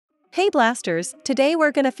Hey Blasters, today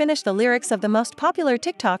we're gonna finish the lyrics of the most popular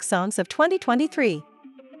TikTok songs of 2023.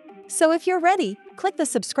 So if you're ready, click the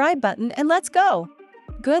subscribe button and let's go!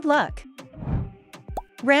 Good luck!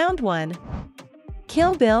 Round 1.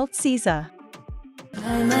 Kill Bill SZA.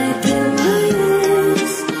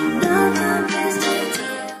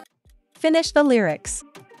 Finish the lyrics.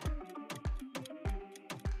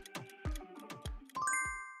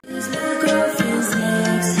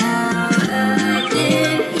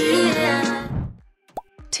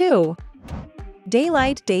 Two.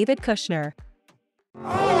 Daylight David Kushner. Oh,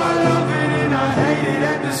 I love it and I hate it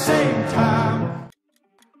at the same time.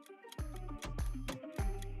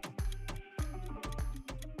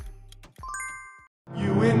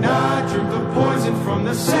 You and I drink the poison from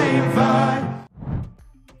the same vibe.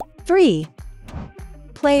 3.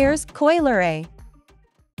 Players Coi Leray.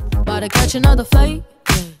 About to catch another fight.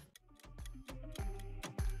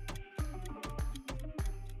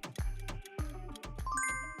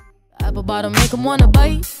 Apple bottom make 'em wanna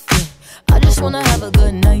bite. I just wanna have a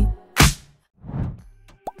good night.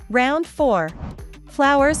 Round 4.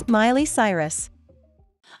 Flowers Miley Cyrus.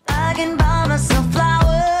 I can buy myself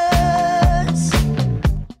flowers.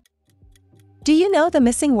 Do you know the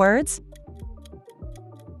missing words?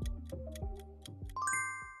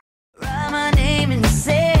 Write my name in the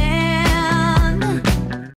sand.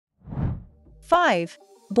 5.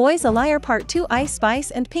 Boys a Liar Part 2 Ice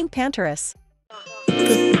Spice and Pink Panthers.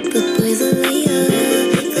 Good boys a liar.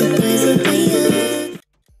 Good boys a liar.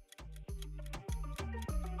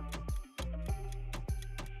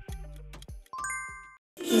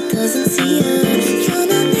 He doesn't see us. You're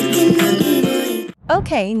not looking at me, boy.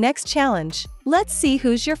 Okay, next challenge. Let's see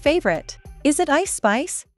who's your favorite. Is it Ice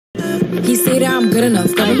Spice? He say that I'm good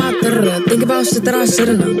enough, got him out there, think about shit that I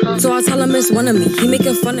should've known. So I tell him it's one of me, he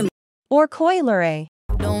making fun of me. Or Coi Leray?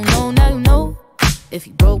 Don't know, now you know. If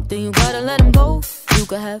he broke, then you gotta let him go. You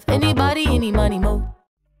could have anybody, any money, mo.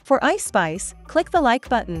 For Ice Spice, click the like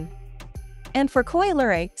button. And for Coi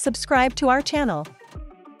Leray, subscribe to our channel.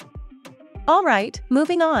 Alright,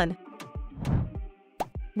 moving on.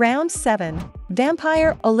 Round 7.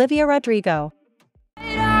 Vampire Olivia Rodrigo.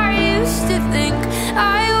 I used to think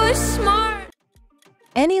I was smart.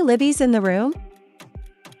 Any Libbies in the room?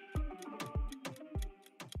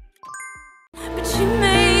 But you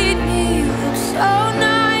made me look so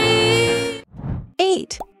naive.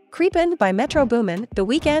 8. Creepin' by Metro Boomin, The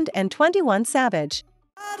Weeknd and 21 Savage.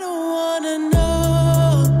 I don't wanna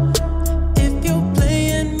know if you're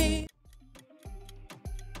playing me.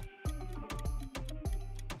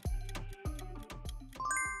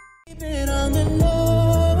 Keep it on the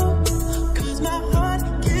low, 'cause my heart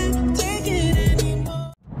can't take it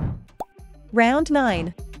anymore. Round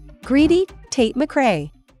 9. Greedy, Tate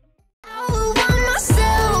McRae. I will want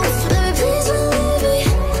myself. Let me please believe me.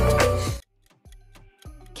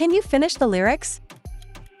 Can you finish the lyrics?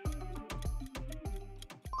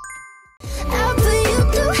 I'll put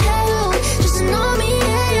you through hell. Just know me,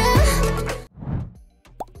 yeah.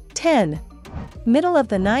 10. Middle of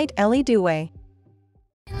the Night Ellie Dewey.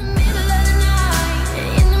 In the middle of the night.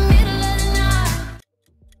 In the middle of the night.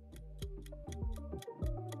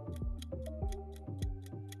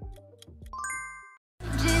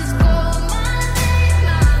 Just go my name.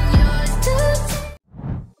 I'm yours to take.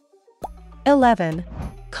 11.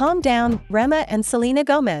 Calm Down, Rema and Selena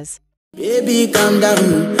Gomez. Baby, calm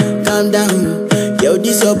down, calm down. Yo,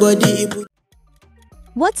 this your body.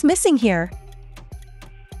 What's missing here?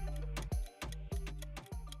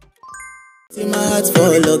 See my heart's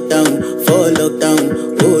for lockdown, oh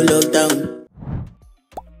lockdown.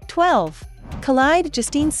 12. Collide,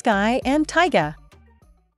 Justine Skye and Tyga.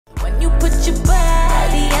 When you put your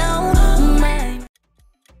body on mine.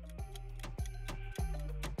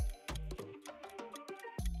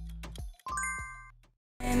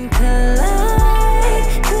 And collide.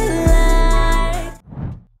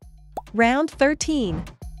 Round 13.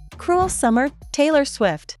 Cruel Summer, Taylor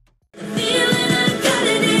Swift.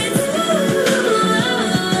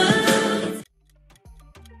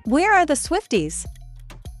 Where are the Swifties?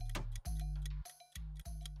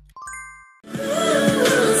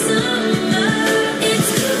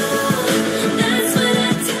 It's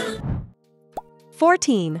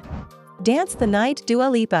 14. Dance the Night, Dua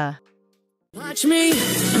Lipa. Watch me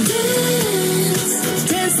dance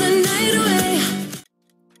the night away.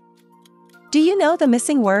 Do you know the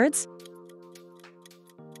missing words?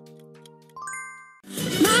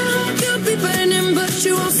 My heart could be burning, but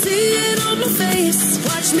you won't see it on my face.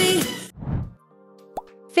 Watch me.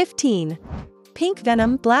 15. Pink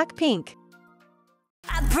Venom, Blackpink.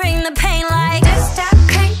 I bring the pain like this. Stop,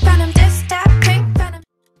 pink venom, this. Stop, pink venom.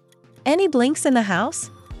 Any blinks in the house?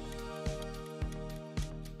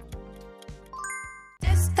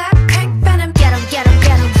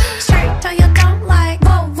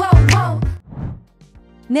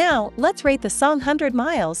 Now, let's rate the song 100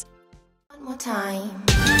 Miles. One more time.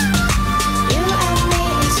 You and me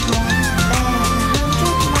is more than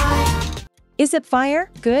 100 miles. Is it fire,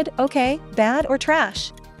 good, okay, bad, or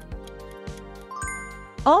trash?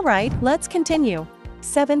 Alright, let's continue.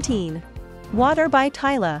 17. Water by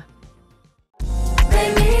Tyla.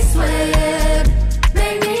 Make me sweat,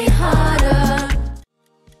 make me harder.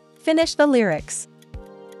 Finish the lyrics.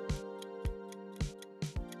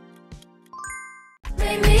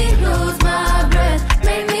 Make me lose my breath,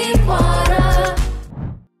 make me water.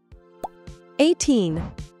 18.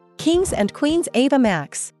 Kings and Queens Ava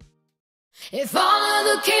Max. If all of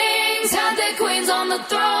the kings had their queens on the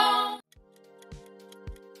throne.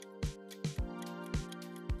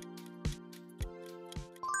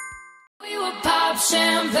 We would pop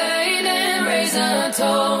champagne and raise a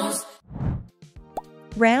toast.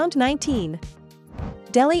 Round 19.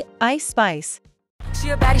 Deli Ice Spice. She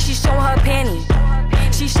a baddie, she showing her panties.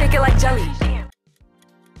 She shake it like jelly.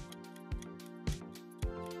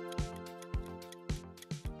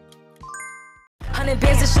 100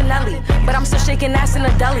 bands of Chanel, but I'm still shaking ass in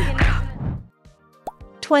a deli.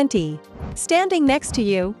 20. Standing Next to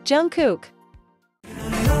You, Jungkook.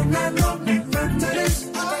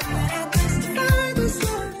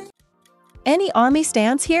 Any army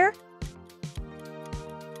stands here?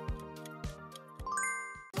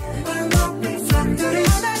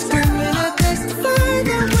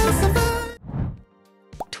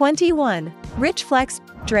 "21. Rich Flex,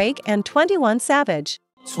 Drake and 21 Savage.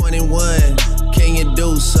 21, can you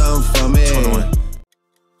do something for me? 21.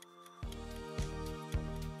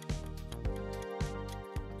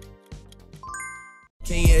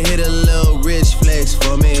 Can you hit a little rich flex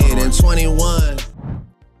for me? Then 21.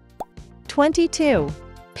 22.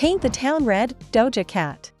 Paint the Town Red, Doja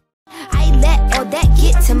Cat. I let all that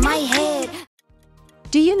get to my head.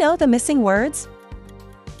 Do you know the missing words?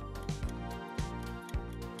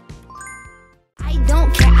 I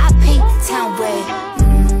don't care, I paint the town red.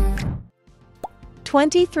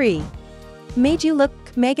 23. Made You Look,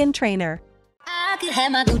 Meghan Trainor. I could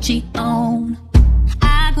have my Gucci on.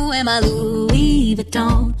 I could wear my Louis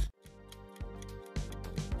Vuitton.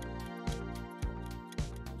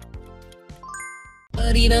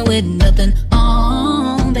 But even with nothing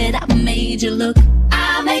on, that I made you look.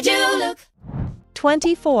 I made you look.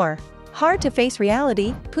 24. Hard to Face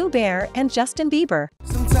Reality, Pooh Bear and Justin Bieber.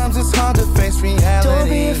 Sometimes it's hard to face reality. Don't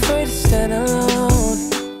be afraid to stand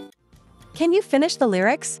alone. Can you finish the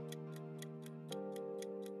lyrics?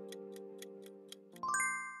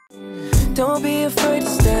 Don't be afraid to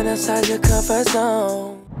stand outside your comfort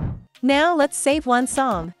zone. Now let's save one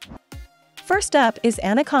song. First up is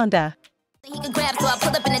Anaconda. He could grab, so I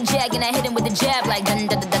pull up in a jag and I hit him with a jab like dun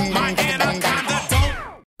dun dun dun dun dun dun dun.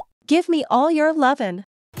 Give Me All Your Lovin'.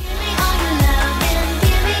 Give me all your lovin',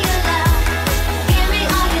 give me your love, give me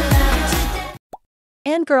all your love.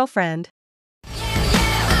 And Girlfriend. I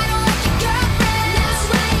don't like your girlfriend, that's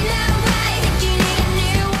right now I think you need a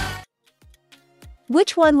new one.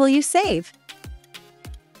 Which one will you save?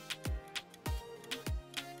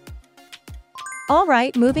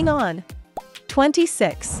 Alright, moving on.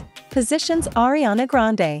 26. Positions Ariana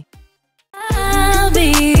Grande. I'll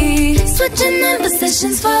be switching in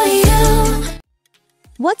positions for you.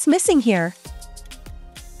 What's missing here?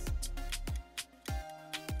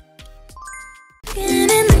 In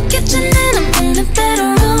the kitchen and I'm in the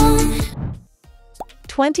bedroom.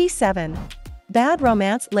 27. Bad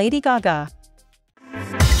Romance Lady Gaga. I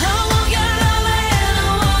want your love and I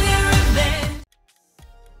want your revenge.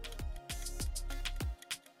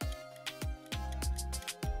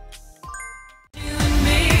 You and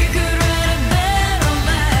me could write a better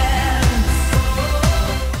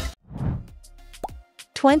romance.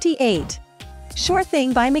 28. Sure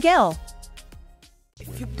Thing by Miguel.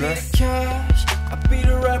 If you be the cash, I'll be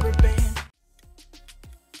the rubber band.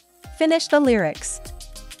 Finish the lyrics.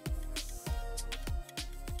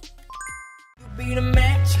 You be the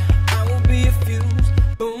match, I will be a fuse.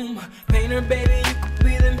 Boom, painter, baby, you could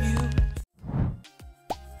be the muse.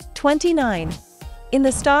 29. In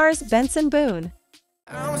the Stars, Benson Boone.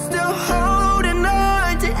 I'm still holding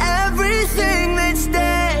on to everything that's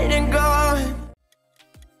dead and gone.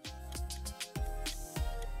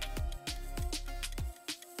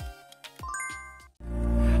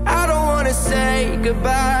 I don't wanna say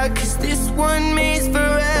goodbye, cause this one means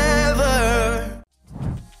forever.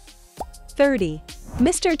 30.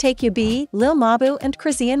 Mr. Take You Be, Lil Mabu and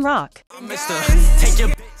Chrisian Rock. Mister, take your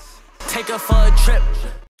bitch, take her for a trip.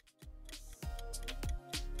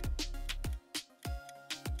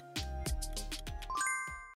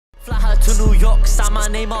 Fly her to New York, sign my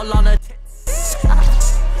name all on her tits.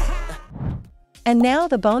 And now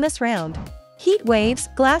the bonus round. Heat waves,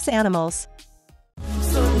 glass animals.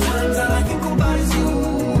 Sometimes all I think about is you.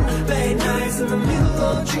 Late nights in the middle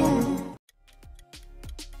of June.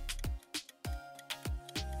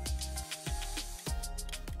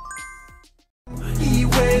 He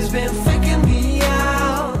waves been faking me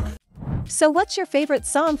out. So what's your favorite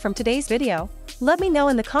song from today's video? Let me know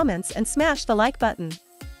in the comments and smash the like button.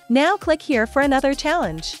 Now click here for another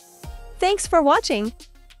challenge. Thanks for watching.